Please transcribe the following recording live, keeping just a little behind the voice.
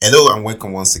Hello and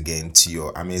welcome once again to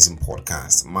your amazing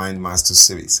podcast, Mind Master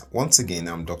Series. Once again,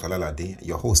 I'm Dr. Lalade,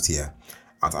 your host here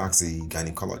at Ask the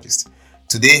Gynecologist.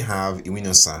 Today I have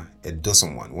Iwinosa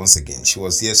Edosonwan. Once again, she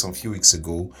was here some few weeks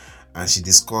ago and she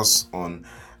discussed on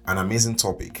an amazing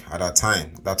topic. At that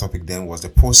time, that topic then was the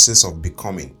process of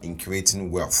becoming in creating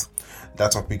wealth.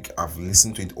 That topic, I've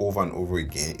listened to it over and over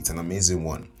again. It's an amazing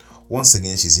one. Once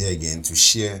again, she's here again to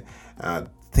share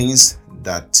things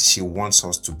that she wants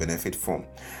us to benefit from.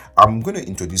 I'm going to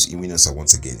introduce Iwinosa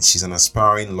once again. She's an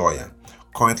aspiring lawyer,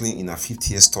 currently in her fifth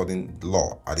year studying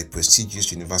law at the prestigious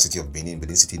University of Benin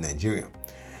City, Nigeria.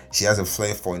 She has a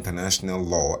flair for international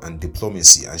law and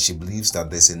diplomacy, and she believes that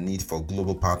there's a need for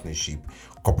global partnership,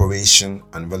 cooperation,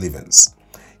 and relevance.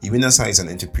 Iwinosa is an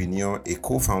entrepreneur, a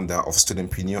co-founder of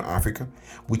Studentpreneur Africa,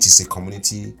 which is a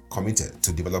community committed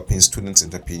to developing student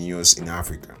entrepreneurs in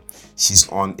Africa. She's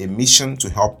on a mission to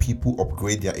help people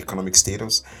upgrade their economic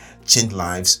status, change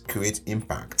lives, create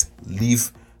impact,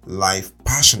 live life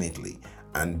passionately,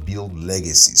 and build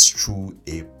legacies through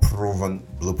a proven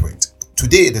blueprint.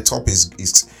 Today, the topic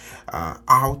is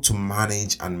how to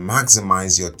manage and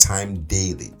maximize your time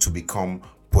daily to become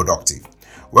productive.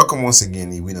 Welcome once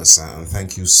again, Iwinosa, and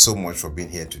thank you so much for being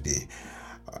here today.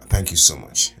 Thank you so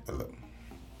much. Hello.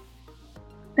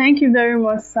 Thank you very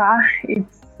much, sir.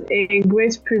 It's a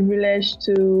great privilege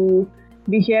to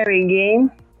be here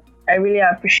again. I really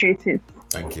appreciate it.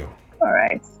 Thank you. All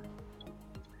right.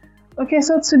 Okay,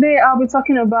 so today I'll be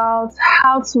talking about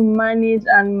how to manage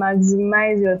and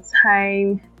maximize your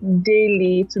time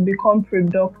daily to become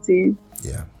productive.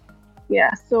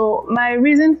 Yeah, so my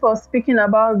reason for speaking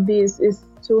about this is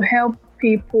to help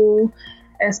people,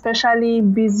 especially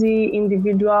busy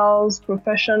individuals,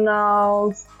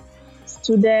 professionals,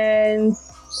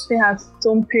 students,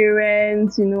 stay-at-home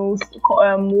parents,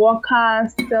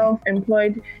 workers,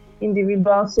 self-employed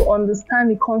individuals, to understand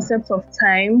the concept of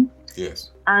time.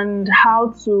 Yes. And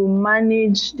how to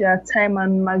manage their time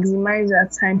and maximize their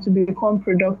time to become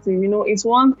productive. It's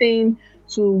one thing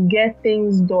to get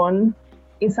things done.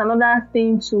 It's another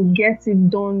thing to get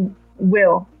it done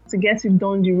well, to get it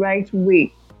done the right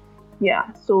way.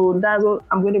 Yeah, so that's what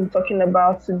I'm going to be talking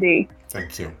about today.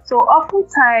 Thank you. So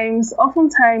oftentimes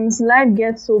life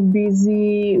gets so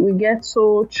busy, we get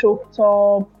so choked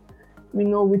up,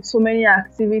 with so many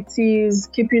activities,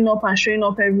 keeping up and showing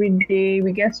up every day.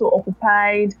 We get so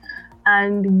occupied,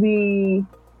 and we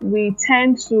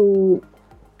tend to,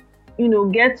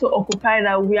 get so occupied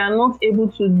that we are not able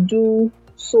to do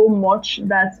so much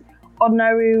that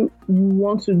ordinary we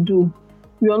want to do.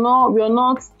 We are not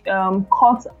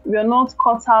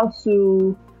cut out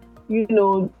to,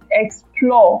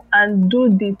 explore and do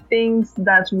the things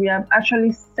that we have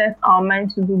actually set our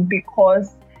mind to do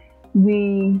because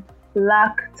we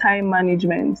lack time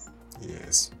management.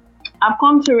 Yes. I've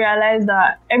come to realize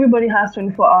that everybody has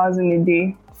 24 hours in a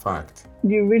day. Fact.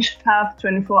 The rich have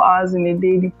 24 hours in a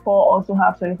day. The poor also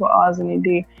have 24 hours in a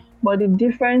day. But the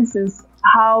difference is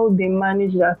how they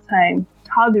manage their time.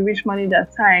 How the rich manage their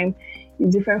time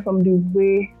is different from the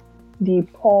way the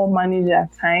poor manage their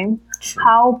time. True.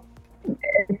 How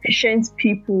efficient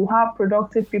people, how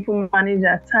productive people manage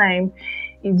their time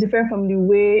is different from the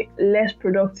way less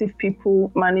productive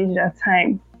people manage their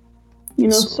time.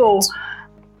 So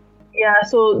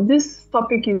this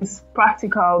topic is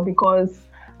practical because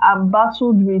I've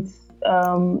battled with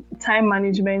time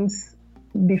management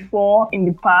before in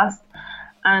the past,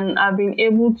 and I've been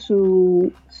able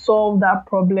to solve that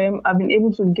problem. I've been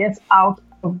able to get out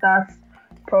of that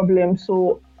problem.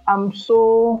 So I'm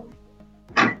so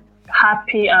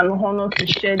happy and honored to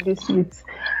share this with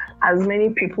as many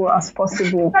people as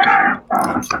possible.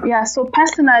 Yeah, so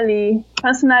personally,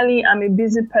 I'm a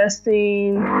busy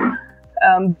person,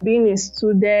 being a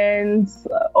student,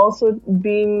 also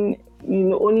being,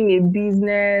 owning a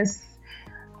business.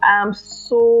 I'm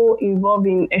so involved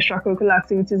in extracurricular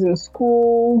activities in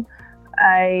school.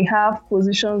 I have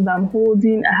positions that I'm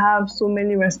holding. I have so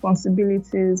many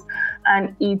responsibilities,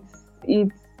 and it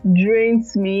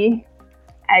drains me.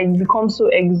 I become so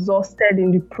exhausted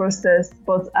in the process,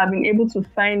 but I've been able to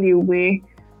find a way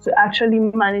to actually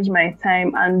manage my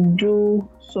time and do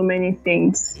so many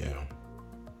things.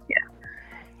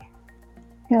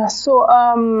 Yeah. So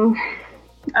I'm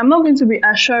not going to be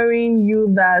assuring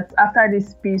you that after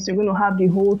this piece you're going to have the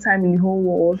whole time in the whole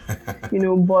world,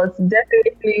 but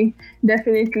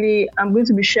definitely I'm going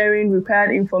to be sharing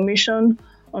required information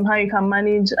on how you can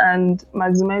manage and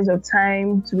maximize your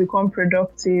time to become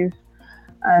productive.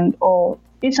 And all.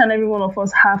 Each and every one of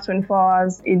us have 24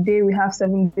 hours a day. We have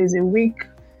 7 days a week.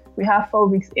 We have 4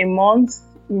 weeks a month,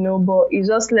 but it's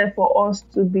just left for us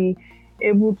to be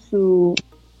able to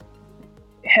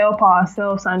help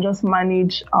ourselves and just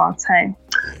manage our time.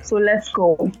 So let's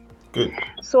go. Good.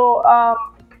 So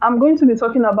I'm going to be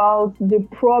talking about the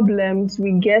problems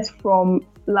we get from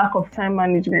lack of time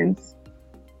management.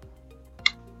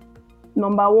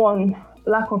 Number one,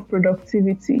 lack of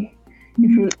productivity.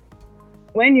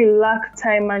 When you lack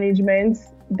time management,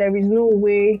 there is no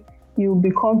way you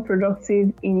become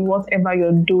productive in whatever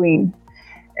you're doing,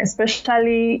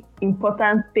 especially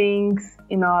important things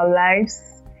in our lives,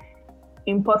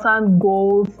 important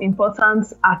goals,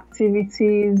 important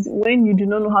activities. When you do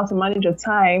not know how to manage your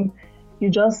time, you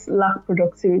just lack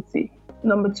productivity.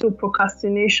 Number two,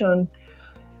 procrastination.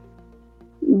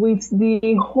 With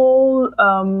the whole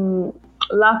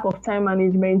lack of time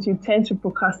management, you tend to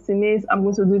procrastinate. I'm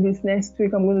going to do this next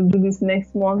week. I'm going to do this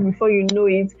next month. Before you know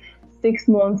it, 6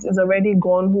 months is already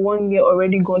gone. 1 year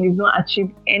already gone. You've not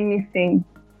achieved anything.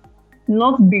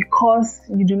 Not because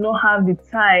you do not have the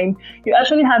time. You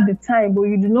actually have the time, but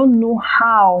you do not know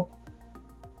how,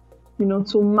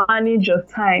 to manage your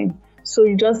time. So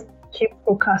you just keep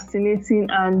procrastinating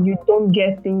and you don't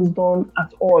get things done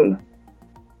at all.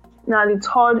 Now,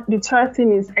 the third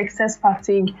thing is excess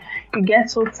fatigue. You get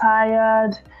so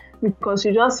tired because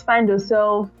you just find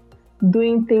yourself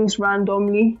doing things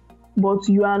randomly, but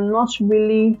you are not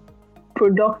really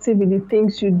productive with the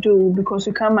things you do because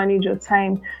you can't manage your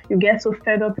time. You get so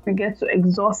fed up, you get so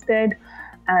exhausted,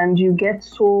 and you get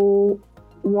so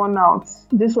worn out.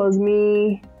 This was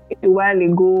me a while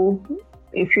ago,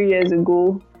 a few years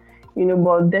ago,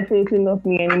 but definitely not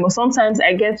me anymore. Sometimes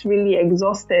I get really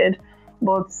exhausted,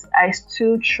 but I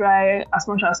still try as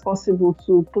much as possible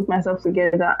to put myself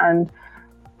together and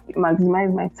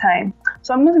maximize my time.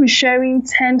 So I'm going to be sharing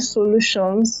 10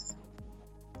 solutions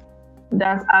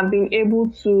that I've been able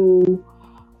to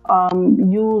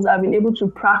use, I've been able to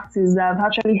practice that have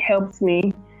actually helped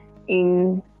me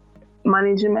in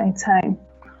managing my time.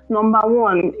 Number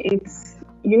one,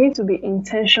 you need to be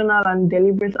intentional and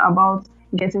deliberate about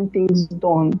getting things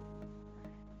done.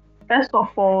 First of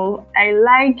all, I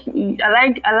like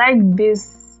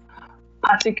this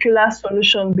particular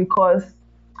solution because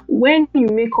when you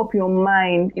make up your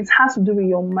mind, it has to do with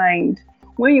your mind.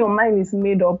 When your mind is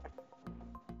made up,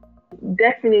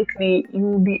 definitely you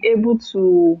will be able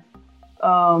to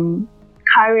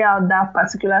carry out that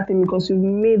particular thing because you've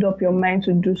made up your mind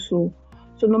to do so.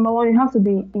 So number one, you have to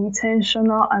be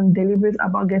intentional and deliberate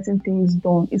about getting things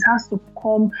done. It has to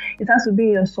be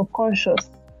in your subconscious,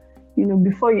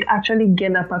 before you actually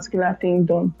get that particular thing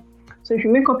done. So if you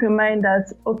make up your mind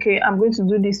that, okay, I'm going to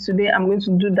do this today, I'm going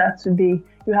to do that today,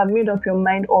 you have made up your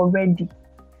mind already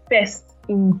first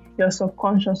in your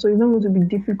subconscious. So it's not going to be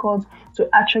difficult to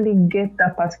actually get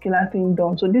that particular thing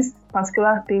done. So this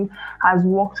particular thing has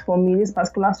worked for me, this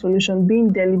particular solution,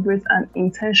 being deliberate and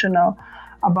intentional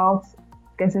about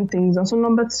getting things done. So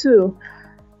number two,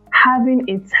 having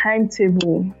a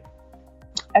timetable.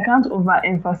 I can't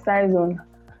overemphasize on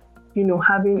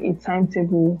having a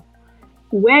timetable.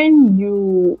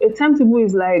 A timetable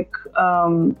is like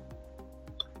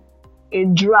a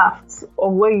draft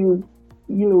of where you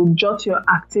jot your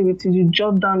activities, you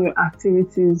jot down your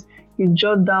activities, you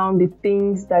jot down the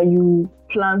things that you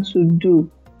plan to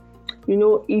do.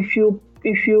 If you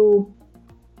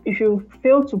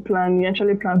fail to plan, you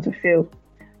actually plan to fail.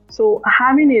 So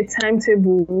having a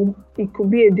timetable, it could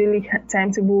be a daily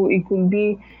timetable, it could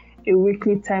be a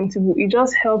weekly timetable. It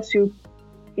just helps you,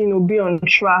 be on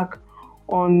track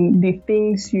on the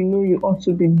things you ought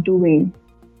to be doing.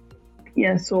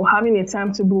 Yeah, so having a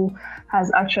timetable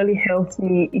has actually helped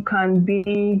me. It can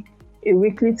be a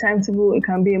weekly timetable, it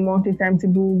can be a monthly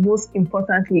timetable, most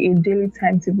importantly, a daily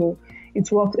timetable.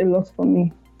 It worked a lot for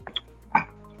me.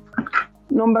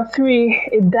 Number three,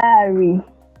 a diary.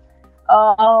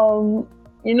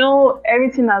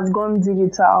 Everything has gone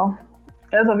digital.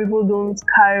 A lot of people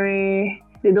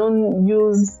they don't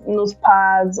use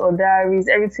notepads or diaries.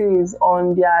 Everything is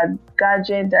on their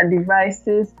gadget, their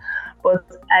devices. But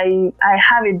I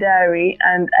have a diary,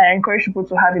 and I encourage people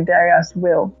to have a diary as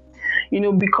well.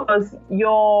 Because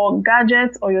your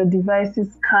gadgets or your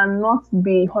devices cannot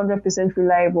be 100%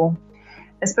 reliable,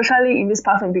 especially in this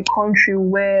part of the country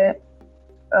where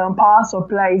power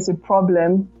supply is a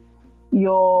problem.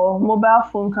 Your mobile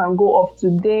phone can go off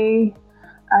today,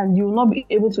 and you'll not be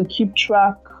able to keep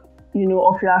track,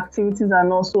 of your activities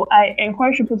and all. So I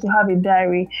encourage people to have a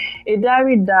diary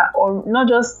that, or not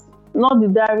the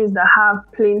diaries that have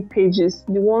plain pages,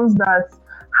 the ones that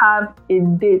have a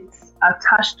date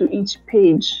attached to each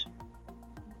page.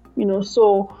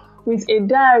 So with a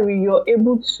diary, you're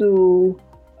able to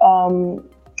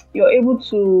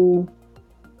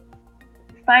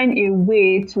find a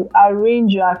way to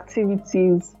arrange your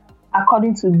activities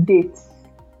according to dates.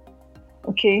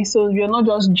 Okay, so you're not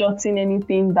just jotting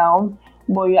anything down,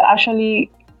 but you're actually,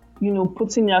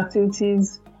 putting your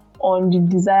activities on the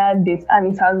desired date,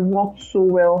 and it has worked so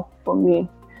well for me.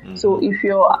 So if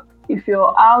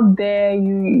you're out there,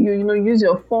 you use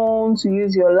your phones, you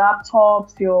use your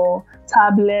laptops, your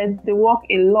tablets, they work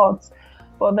a lot.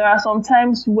 But there are some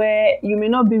times where you may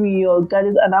not be with your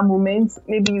gadget at that moment.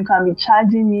 Maybe you can be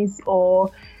charging it,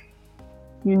 or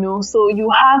so you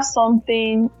have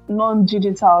something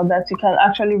non-digital that you can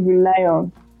actually rely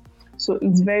on. So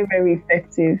it's very, very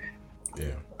effective.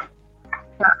 Yeah.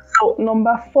 So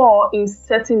number 4 is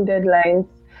setting deadlines.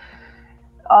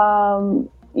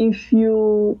 If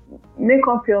you make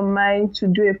up your mind to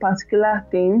do a particular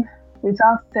thing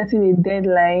without setting a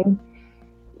deadline,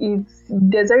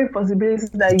 there's every possibility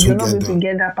that you're not going to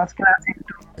get that particular thing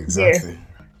done. Exactly.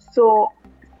 Yes. So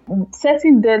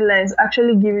setting deadlines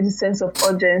actually give you the sense of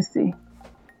urgency.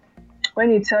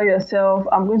 When you tell yourself,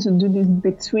 I'm going to do this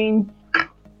between,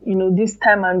 this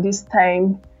time and this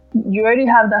time, you already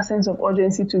have that sense of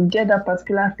urgency to get that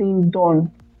particular thing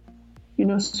done.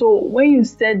 So when you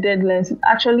set deadlines, it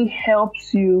actually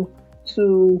helps you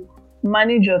to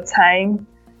manage your time.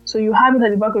 So you have it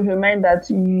at the back of your mind that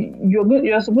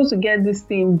you're supposed to get this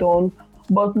thing done,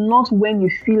 but not when you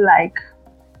feel like.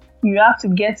 You have to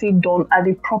get it done at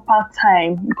the proper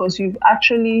time, because you've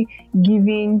actually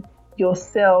given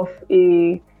yourself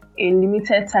a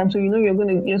limited time. So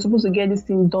you're supposed to get this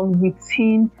thing done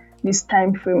within this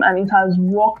time frame, and it has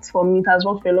worked for me. It has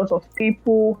worked for a lot of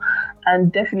people,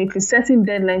 and definitely setting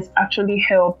deadlines actually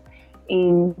help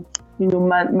in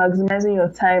maximizing your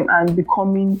time and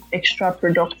becoming extra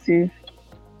productive.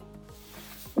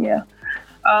 Yeah.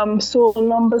 So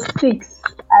number 6,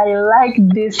 I like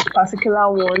this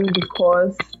particular one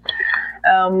because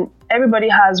everybody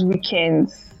has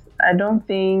weekends. I don't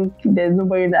think there's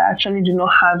nobody that actually do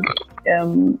not have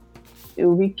a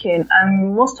weekend,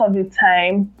 and most of the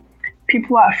time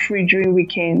people are free during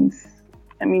weekends.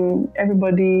 I mean,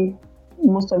 everybody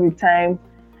most of the time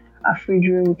are free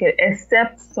during weekend,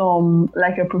 except some,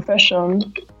 like your profession,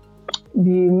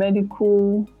 the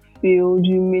medical field,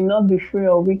 you may not be free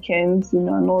on weekends, and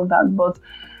all that, but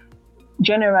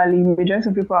generally majority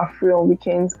of people are free on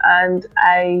weekends, and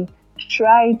I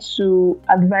try to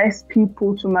advise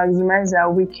people to maximize their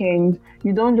weekend.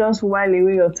 You don't just while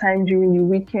away your time during the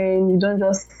weekend, you don't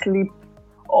just sleep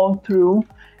all through.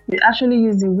 You actually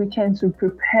use the weekend to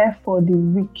prepare for the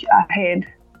week ahead.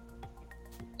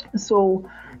 So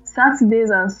Saturdays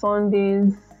and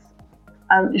Sundays,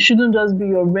 and it shouldn't just be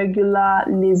your regular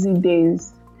lazy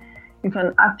days. You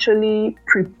can actually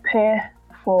prepare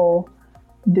for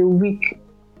the week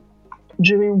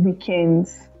during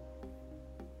weekends.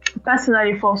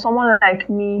 Personally, for someone like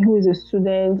me who is a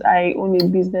student, I own a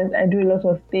business, I do a lot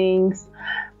of things,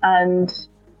 and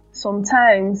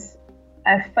sometimes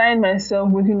I find myself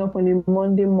waking up on a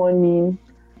Monday morning,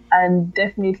 and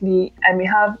definitely I may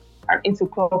have an 8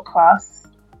 o'clock class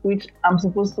which I'm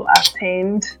supposed to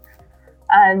attend,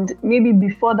 and maybe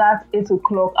before that 8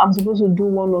 o'clock I'm supposed to do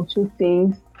 1 or 2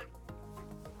 things.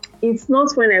 It's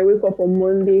not when I wake up on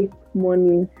Monday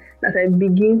morning that I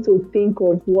begin to think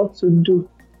of what to do.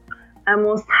 I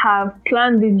must have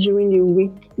planned it during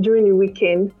the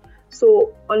weekend.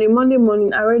 So on a Monday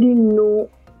morning, I already know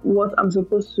what I'm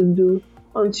supposed to do.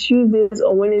 On Tuesdays,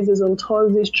 on Wednesdays, on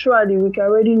Thursdays, throughout the week, I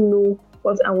already know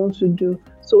what I want to do.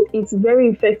 So it's very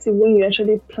effective when you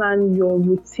actually plan your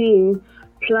routine,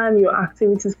 plan your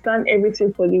activities, plan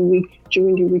everything for the week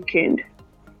during the weekend.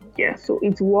 Yeah, so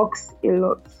it works a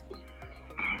lot.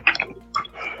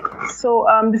 So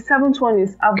the 7th one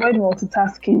is avoid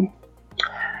multitasking.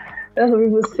 That's what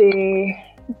people say.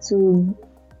 To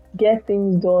get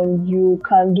things done, you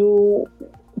can do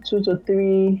 2 to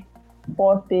 3,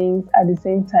 4 things at the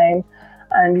same time,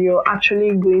 and you're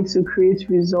actually going to create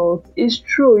results. It's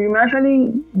true, you may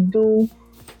actually do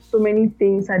so many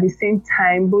things at the same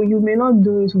time, but you may not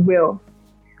do it well.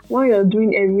 When you're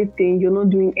doing everything, you're not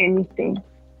doing anything.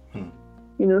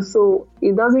 So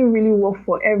it doesn't really work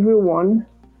for everyone,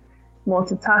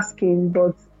 multitasking.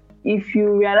 But if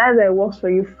you realize that it works for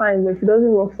you, fine. But if it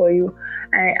doesn't work for you,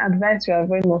 I advise you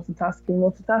avoid multitasking.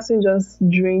 Multitasking just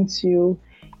drains you.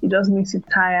 It just makes you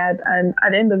tired. And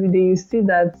at the end of the day, you see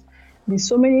that there's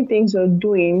so many things you're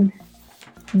doing,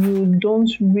 you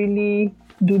don't really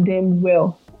do them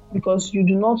well because you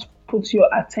do not put your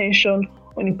attention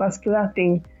on a particular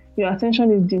thing. Your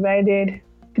attention is divided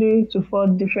 3 to 4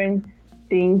 different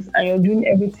things, and you're doing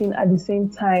everything at the same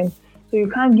time. So you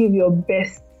can't give your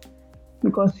best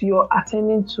because you're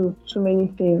attending to too many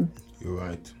things. You're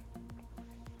right.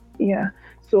 Yeah.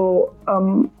 So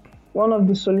one of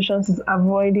the solutions is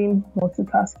avoiding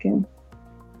multitasking.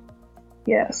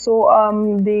 Yeah, so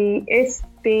the eighth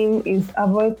thing is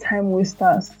avoid time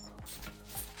wasters.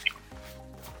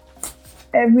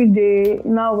 Every day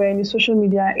now we're in the social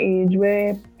media age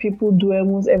where people do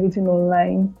almost everything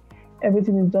online.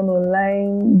 Everything is done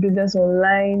online, business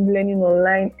online, learning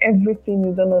online, everything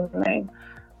is done online.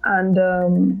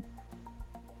 And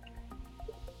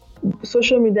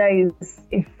social media is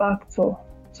a factor.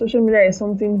 Social media is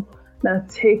something that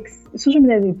takes, social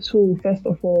media is a tool, first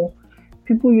of all.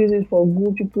 People use it for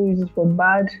good, people use it for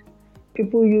bad,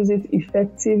 people use it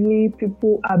effectively,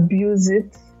 people abuse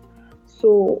it.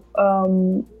 So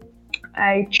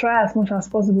I try as much as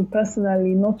possible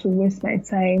personally not to waste my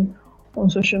time on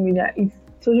social media.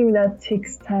 Social media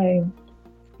takes time.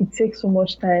 It takes so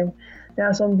much time. There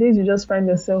are some days you just find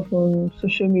yourself on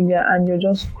social media and you're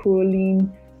just scrolling,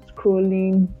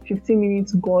 15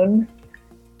 minutes gone,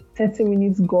 30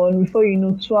 minutes gone. Before you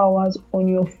know, 2 hours on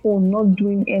your phone, not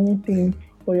doing anything,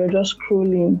 but you're just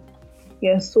scrolling.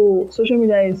 Yeah, so social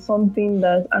media is something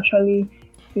that actually,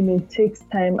 takes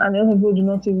time, and a lot of people do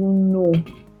not even know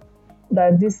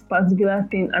that this particular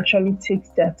thing actually takes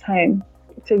their time.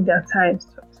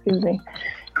 Excuse me.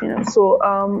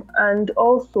 And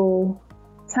also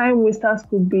time wasters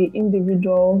could be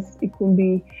individuals, it could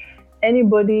be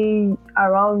anybody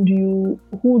around you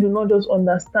who do not just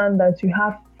understand that you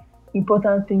have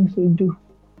important things to do.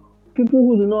 People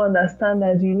who do not understand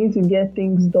that you need to get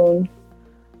things done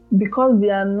because they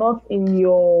are not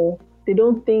they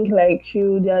don't think like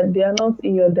you, they are not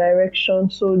in your direction,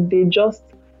 so they just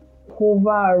hover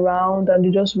around and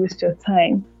they just waste your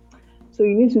time. So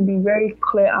you need to be very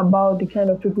clear about the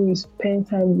kind of people you spend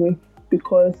time with,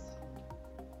 because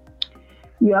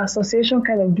your association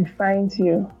kind of defines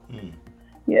you.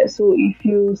 Yeah, so if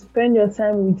you spend your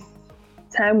time with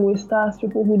time wasters,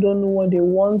 people who don't know what they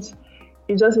want,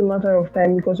 it's just a matter of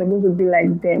time because you're going to be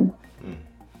like them.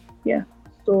 Yeah,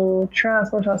 so try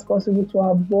as much as possible to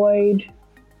avoid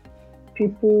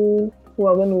people who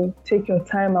are going to take your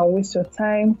time and waste your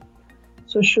time.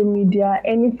 Social media,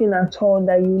 anything at all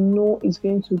that you know is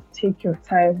going to take your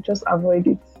time, just avoid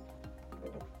it.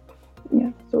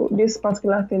 Yeah, so this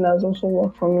particular thing has also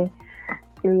worked for me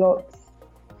a lot.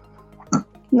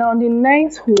 Now, the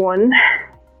ninth one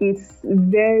is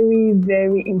very,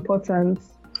 very important.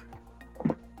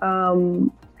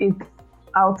 It's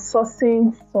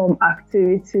outsourcing some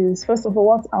activities. First of all,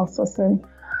 what's outsourcing?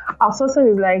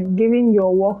 Outsourcing is like giving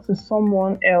your work to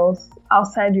someone else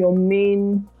outside your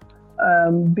main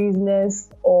business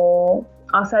or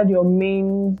outside your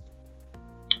main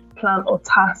plan or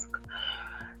task.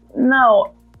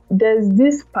 Now, there's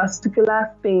this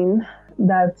particular thing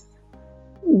that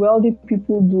wealthy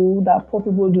people do that poor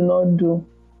people do not do.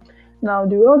 Now,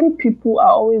 the wealthy people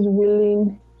are always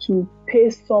willing to pay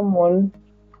someone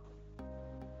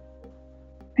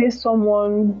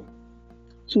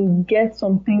to get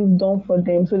some things done for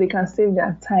them so they can save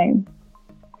their time.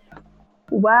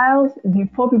 While the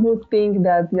poor people think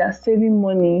that they are saving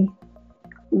money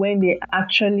when they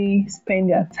actually spend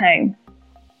their time.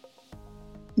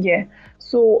 Yeah.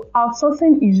 So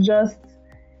outsourcing is just,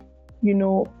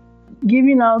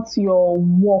 giving out your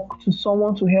work to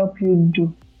someone to help you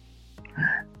do.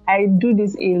 I do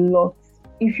this a lot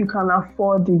if you can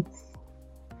afford it.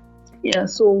 Yeah,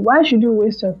 so why should you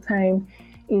waste your time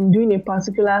in doing a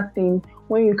particular thing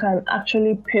when you can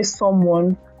actually pay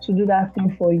someone to do that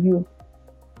thing for you?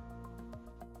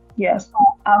 Yeah, so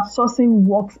outsourcing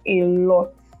works a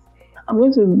lot. I'm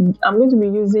going to be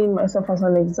using myself as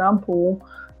an example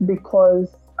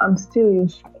because I'm still in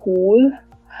school,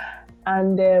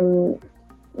 and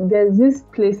there's this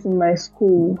place in my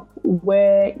school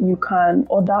where you can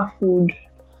order food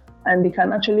and they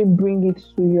can actually bring it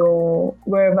to your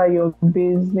wherever you're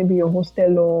based, maybe your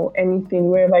hostel or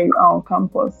anything, wherever you are on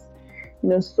campus.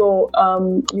 So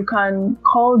you can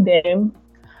call them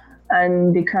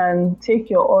and they can take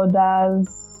your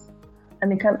orders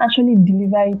and they can actually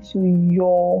deliver it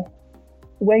to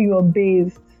where you're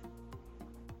based.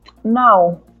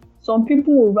 Now, some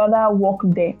people would rather work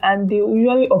there and they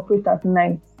usually operate at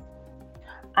night.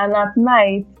 And at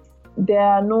night,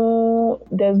 there's no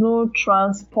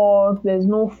transport, there's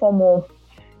no form of,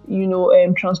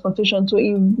 transportation. So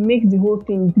it makes the whole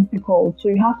thing difficult. So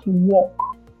you have to walk.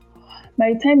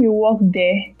 By the time you walk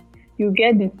there, you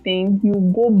get the thing, you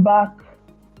go back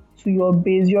to your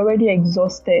base, you're already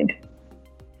exhausted.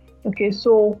 Okay,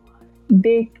 so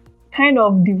they kind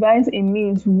of devise a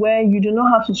means where you do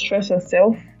not have to stress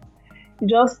yourself. You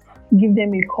just give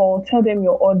them a call, tell them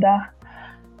your order,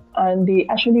 and they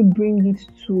actually bring it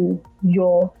to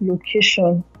your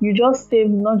location. You just save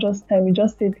not just time, you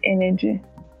just save energy.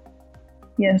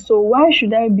 Yeah, so why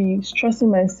should I be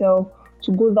stressing myself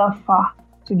to go that far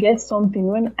to get something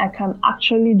when I can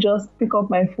actually just pick up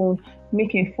my phone,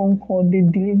 make a phone call, they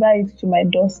deliver it to my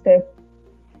doorstep?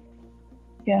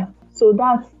 Yeah, so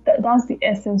that's the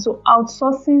essence. So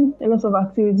outsourcing a lot of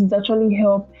activities actually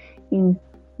help in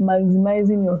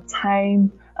maximizing your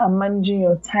time and managing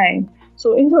your time.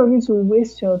 So instead of you to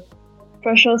waste your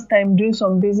precious time doing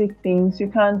some basic things, you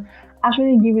can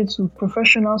actually give it to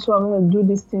professionals who are going to do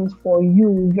these things for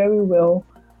you very well,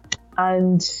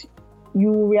 and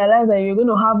you realize that you're going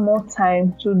to have more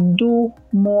time to do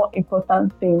more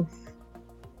important things.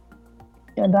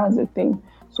 Yeah, that's the thing.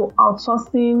 So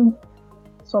outsourcing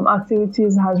some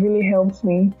activities has really helped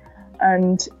me,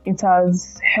 and it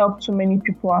has helped so many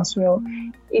people as well.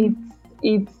 It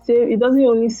it doesn't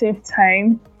only save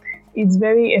time, it's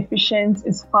very efficient,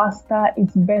 it's faster,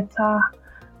 it's better.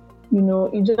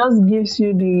 It just gives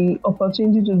you the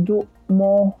opportunity to do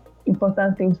more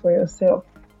important things for yourself.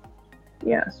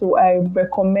 Yeah, so I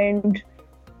recommend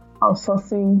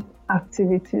outsourcing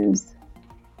activities.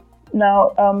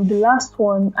 Now, the last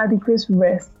one, adequate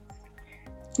rest.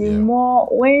 The Yeah. more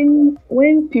when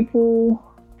people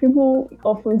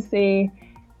often say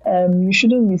you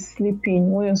shouldn't be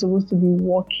sleeping when you're supposed to be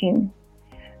working.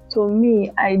 To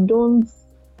me, I don't.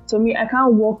 To me, I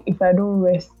can't work if I don't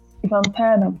rest. If I'm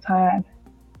tired, I'm tired.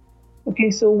 Okay,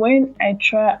 so when I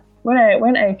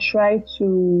try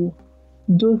to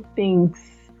do things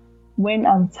when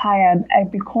I'm tired, I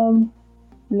become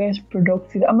less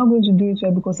productive. I'm not going to do it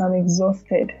well because I'm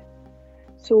exhausted.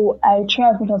 So I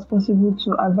try as much as possible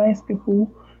to advise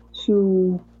people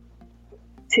to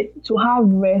to have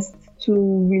rest,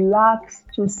 to relax,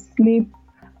 to sleep.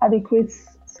 Adequate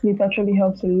sleep actually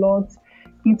helps a lot.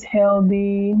 Eat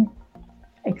healthy,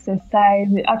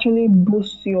 exercise. It actually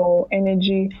boosts your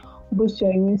energy, boosts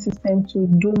your immune system to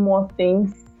do more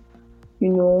things, you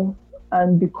know,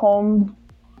 and do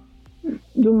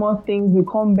more things,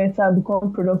 become better,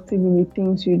 become productive in the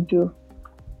things you do.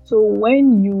 So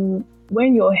when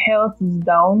your health is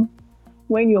down,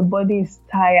 when your body is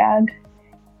tired,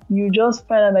 you just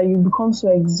find out that you become so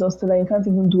exhausted that you can't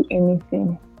even do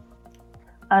anything.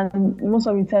 And most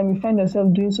of the time, you find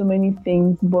yourself doing so many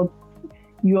things, but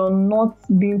you're not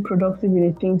being productive in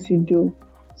the things you do.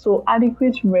 So,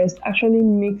 adequate rest actually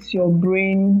makes your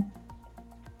brain,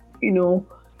 you know,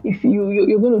 if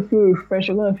you're going to feel refreshed,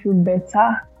 you're going to feel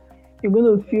better, you're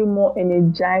going to feel more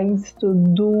energized to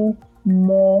do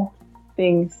more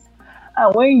things.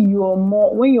 And when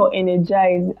you're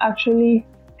energized, it actually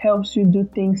helps you do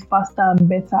things faster and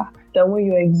better than when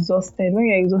you're exhausted. When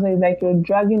you're exhausted, it's like you're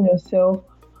dragging yourself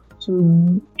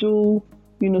to do,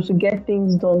 to get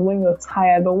things done when you're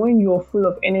tired. But when you're full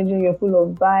of energy, you're full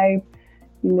of vibe,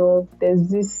 there's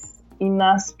this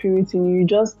inner spirit in you. You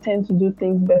just tend to do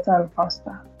things better and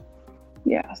faster.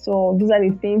 Yeah, so these are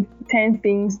the 10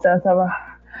 things that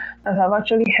have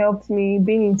actually helped me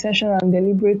being intentional and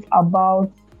deliberate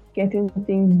about getting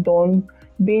things done,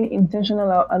 being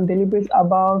intentional and deliberate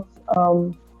about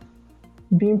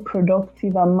being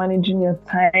productive and managing your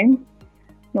time.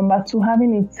 Number two,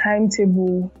 having a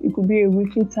timetable. It could be a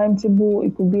weekly timetable,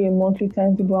 it could be a monthly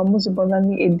timetable, and most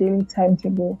importantly, a daily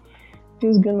timetable.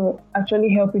 This is going to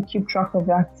actually help you keep track of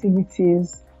your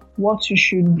activities, what you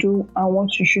should do and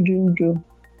what you shouldn't do.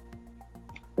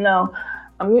 Now,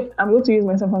 I'm going to use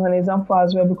myself as an example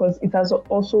as well because it has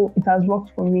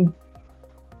worked for me.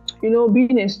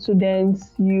 Being a student,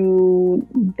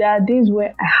 there are days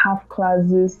where I have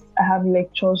classes, I have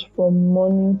lectures from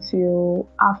morning till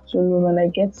afternoon, and I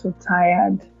get so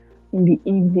tired in the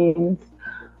evenings.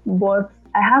 But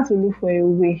I have to look for a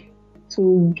way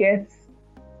to get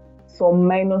some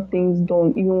minor things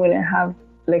done, even when I have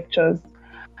lectures.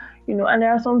 And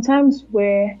there are some times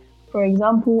where, for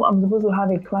example, I'm supposed to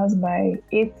have a class by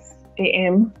 8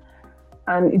 a.m.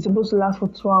 and it's supposed to last for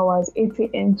 2 hours, 8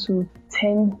 a.m. to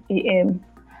 10 a.m.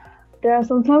 There are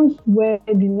some times where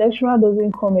the lecturer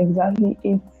doesn't come exactly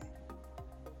 8.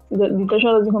 The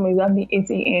lecturer doesn't come exactly 8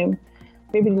 a.m.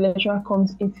 Maybe the lecturer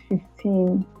comes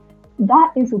 8:15.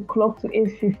 That 8 o'clock to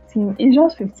 8:15 is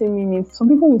just 15 minutes. Some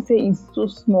people will say it's so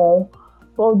small,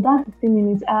 but that 15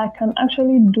 minutes, I can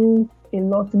actually do a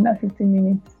lot in that 15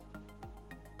 minutes.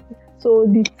 So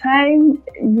the time,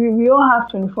 we all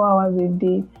have 24 hours a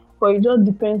day, but it just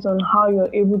depends on how you're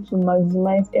able to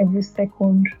maximize every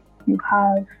second you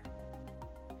have.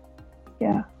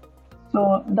 Yeah.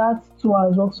 So that's 2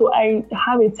 hours work. So I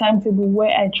have a timetable where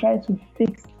I try to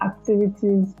fix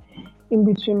activities in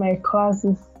between my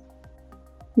classes.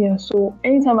 Yeah. So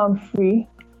anytime I'm free,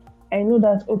 I know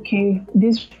that, okay,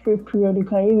 this free period, you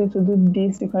can use it to do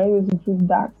this, you can use it to do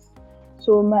that.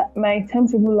 So my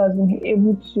timetable has been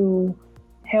able to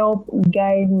help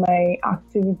guide my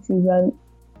activities, and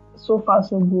so far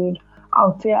so good.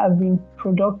 I'll say I've been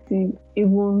productive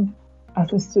even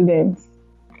as a student.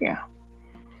 Yeah.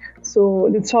 So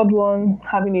the third one,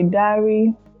 having a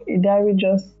diary. A diary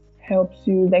just helps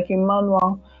you, like a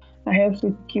manual, that helps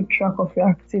you keep track of your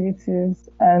activities,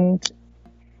 and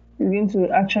it's going to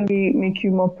actually make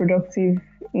you more productive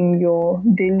in your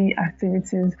daily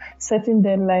activities. Setting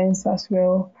deadlines as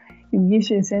well. It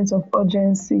gives you a sense of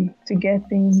urgency to get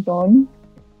things done.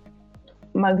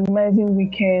 Maximizing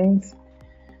weekends.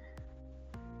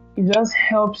 It just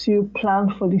helps you plan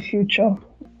for the future.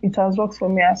 It has worked for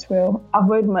me as well.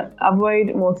 Avoid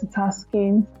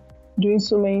multitasking. Doing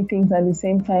so many things at the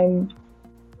same time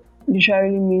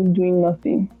literally means doing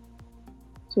nothing.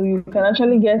 So you can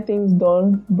actually get things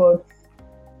done, but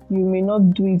you may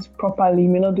not do it properly, you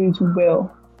may not do it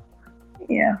well.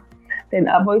 Yeah. Then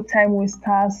avoid time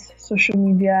wasters, social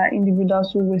media,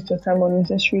 individuals who waste your time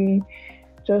unnecessarily.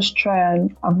 Just try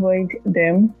and avoid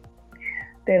them.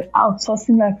 Then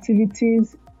outsourcing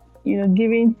activities,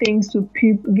 giving things to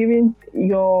people, giving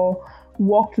your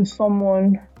work to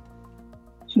someone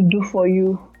to do for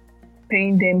you,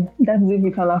 paying them. That's if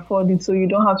you can afford it, so you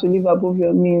don't have to live above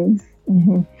your means.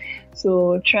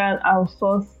 So try and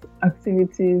outsource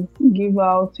activities, give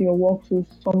out your work to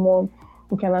someone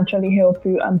who can actually help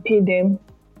you, and pay them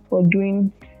for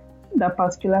doing that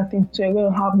particular thing, so you're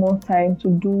going to have more time to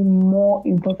do more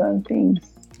important things.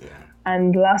 Yeah.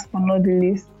 And last but not the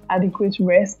least, adequate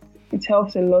rest. It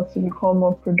helps a lot to become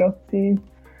more productive,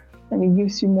 and it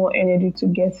gives you more energy to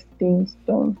get things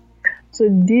done. So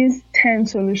these 10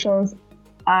 solutions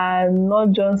are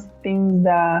not just things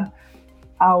that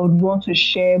I would want to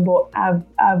share, but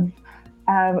I've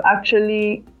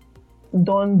actually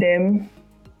done them,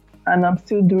 and I'm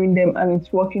still doing them, and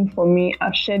it's working for me.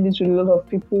 I've shared this with a lot of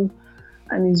people,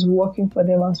 and it's working for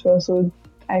them as well. So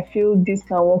I feel this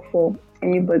can work for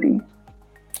anybody.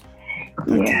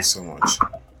 Thank you so much.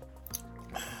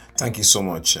 Thank you so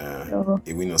much,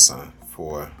 Iwinosa,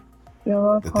 for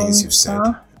the things you've said.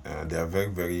 They are very,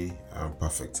 very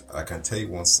perfect. I can tell you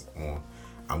once more,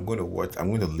 I'm going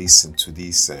to listen to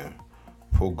this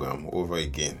program over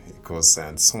again, because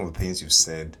some of the things you've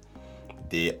said,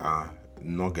 they are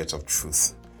nuggets of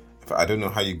truth. I don't know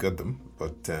how you got them,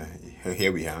 but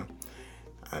here we are,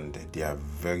 and they are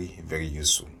very, very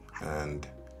useful. And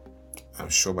I'm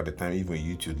sure by the time even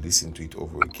you to listen to it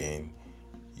over again,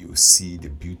 you see the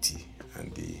beauty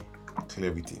and the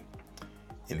clarity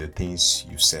in the things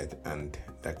you said. And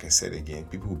like I said again,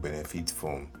 people will benefit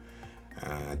from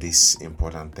these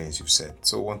important things you've said.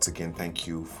 So once again, thank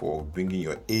you for bringing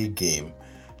your A game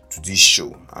to this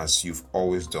show, as you've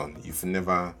always done. You've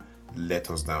never let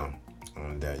us down,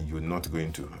 and you're not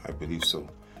going to, I believe so.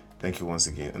 Thank you once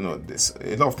again. There's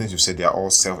a lot of things you said, they are all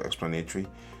self-explanatory.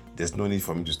 There's no need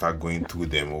for me to start going through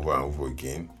them over and over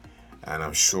again, and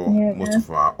I'm sure most of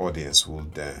our audience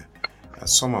would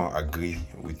somehow agree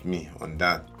with me on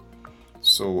that.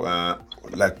 So I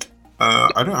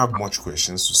don't have much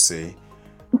questions to say.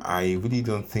 I really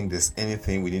don't think there's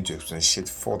anything we need to expatiate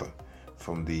further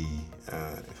from the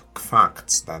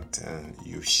facts that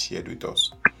you've shared with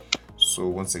us. So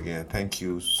once again, thank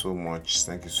you so much.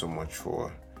 Thank you so much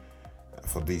for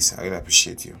this. I really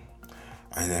appreciate you.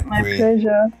 And I pray,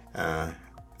 pleasure.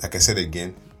 Like I said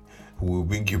again, we'll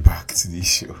bring you back to this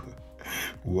show.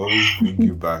 We'll always bring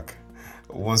you back.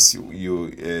 Once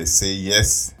you say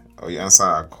yes or you answer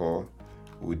our call,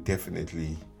 we'll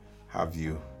definitely have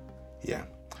you here.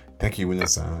 Thank you,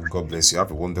 winners. God bless you.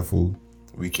 Have a wonderful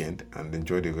weekend and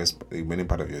enjoy the remaining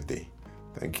part of your day.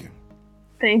 Thank you.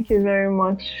 Thank you very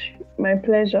much. My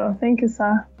pleasure. Thank you,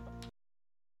 sir.